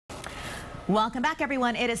Welcome back,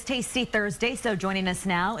 everyone. It is Tasty Thursday, so joining us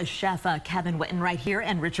now is Chef Kevin Whitton right here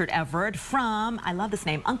and Richard Everitt from, I love this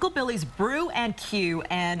name, Uncle Billy's Brew and Q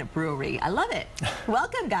and Brewery. I love it.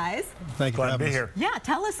 Welcome, guys. Thank you. Glad to be here. Yeah,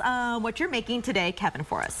 tell us what you're making today, Kevin,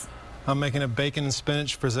 for us. I'm making a bacon and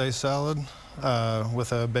spinach frisee salad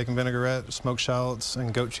with a bacon vinaigrette, smoked shallots,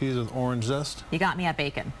 and goat cheese with orange zest. You got me at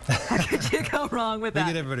bacon. How could you go wrong with that?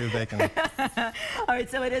 We get everybody with bacon. All right,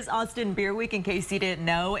 so it is Austin Beer Week, in case you didn't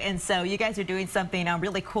know, and so you guys are doing something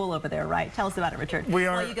really cool over there, right? Tell us about it, Richard. We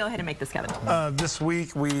are. Well, you go ahead and make this, Kevin. This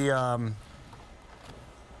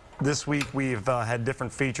week we've had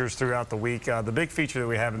different features throughout the week. The big feature that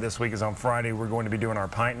we have this week is on Friday. We're going to be doing our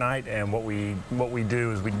pint night, and what we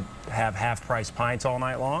do is we have half-price pints all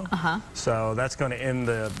night long. So that's going to end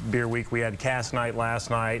the beer week. We had cast night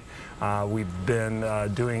last night. We've been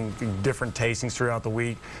doing different tastings throughout the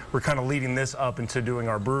week. We're kind of leading this up into doing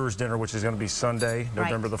our brewers dinner, which is going to be Sunday,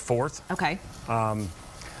 November the 4th. Okay.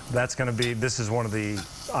 That's going to be, this is one of the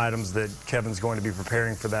items that Kevin's going to be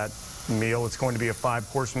preparing for that meal. It's going to be a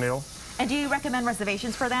 5-course meal. And do you recommend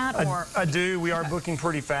reservations for that? Or? I do. We are booking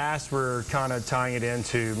pretty fast. We're kind of tying it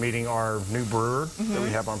into meeting our new brewer that we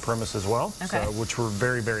have on premise as well, so, which we're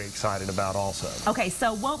very, very excited about also. Okay,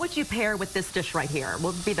 so what would you pair with this dish right here?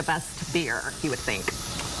 What would be the best beer, you would think?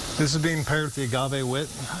 This is being paired with the Agave Wit.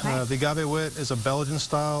 The Agave Wit is a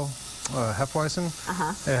Belgian-style Hefeweizen.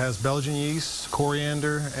 It has Belgian yeast,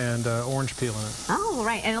 coriander, and orange peel in it. Oh,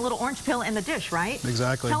 right, and a little orange peel in the dish, right?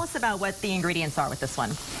 Exactly. Tell us about what the ingredients are with this one.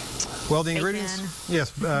 Well, the ingredients,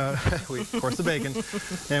 yes, of course, the bacon.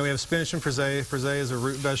 And we have spinach and frisee. Frisee is a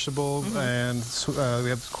root vegetable, and we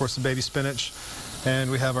have, of course, the baby spinach.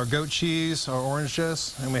 And we have our goat cheese, our orange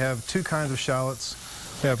zest, and we have 2 kinds of shallots.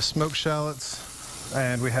 We have smoked shallots,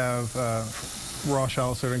 and we have raw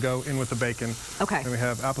shallots that are going to go in with the bacon. Okay. And we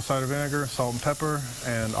have apple cider vinegar, salt and pepper,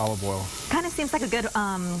 and olive oil. Kind of seems like a good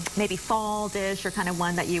maybe fall dish, or kind of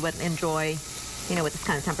one that you would enjoy, you know, with this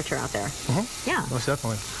kind of temperature out there. Yeah. Most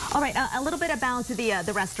definitely. All right, a little bit about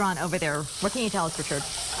the restaurant over there. What can you tell us, Richard?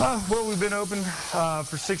 Well, we've been open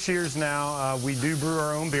for 6 years now. We do brew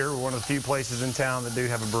our own beer. We're one of the few places in town that do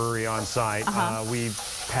have a brewery on site. We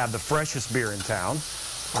have the freshest beer in town.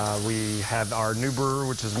 We have our new brewer,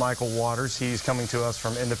 which is Michael Waters. He's coming to us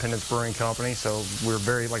from Independence Brewing Company, so we're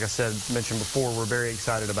very, like I said, mentioned before, we're very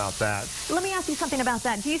excited about that. Let me ask you something about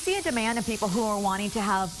that. Do you see a demand in people who are wanting to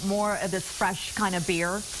have more of this fresh kind of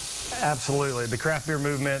beer? Absolutely. The craft beer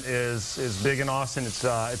movement is big in Austin.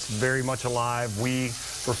 It's very much alive. We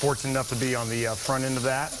were fortunate enough to be on the front end of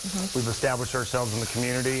that. We've established ourselves in the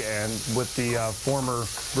community, and with the former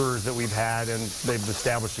brewers that we've had, and they've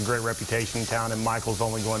established a great reputation in town, and Michael's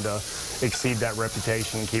only going to exceed that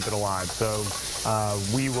reputation and keep it alive. So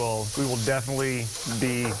we will definitely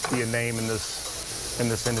be a name in this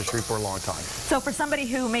industry for a long time. So for somebody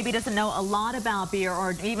who maybe doesn't know a lot about beer,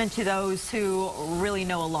 or even to those who really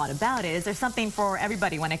know a lot about it, is there something for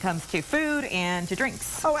everybody when it comes to food and to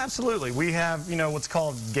drinks? Oh, absolutely. We have, you know, what's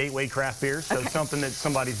called gateway craft beers, so something that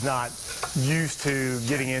somebody's not used to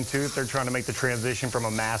getting into if they're trying to make the transition from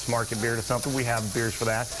a mass market beer to something. We have beers for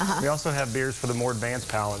that. We also have beers for the more advanced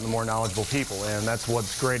palate and the more knowledgeable people, and that's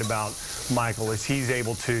what's great about Michael, is he's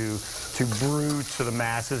able to brew to the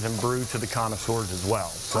masses and brew to the connoisseurs as well.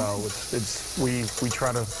 So we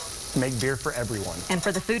try to make beer for everyone. And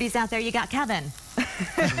for the foodies out there, you got Kevin.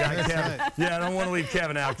 Yeah, I don't want to leave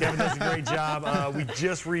Kevin out. Kevin does a great job. We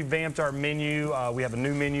just revamped our menu. We have a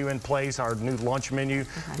new menu in place, our new lunch menu.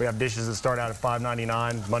 We have dishes that start out at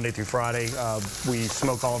 $5.99 Monday through Friday. We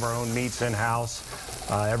smoke all of our own meats in-house.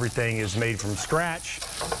 Everything is made from scratch.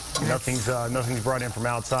 Nothing's brought in from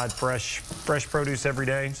outside. Fresh produce every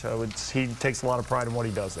day. So he takes a lot of pride in what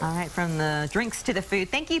he does there. All right, from the drinks to the food.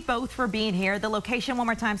 Thank you both for being here. The location one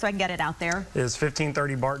more time so I can get it out there. Is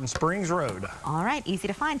 1530 Barton Springs Road. All right, easy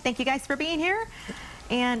to find. Thank you guys for being here.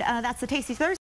 And that's the Tasty Thursday.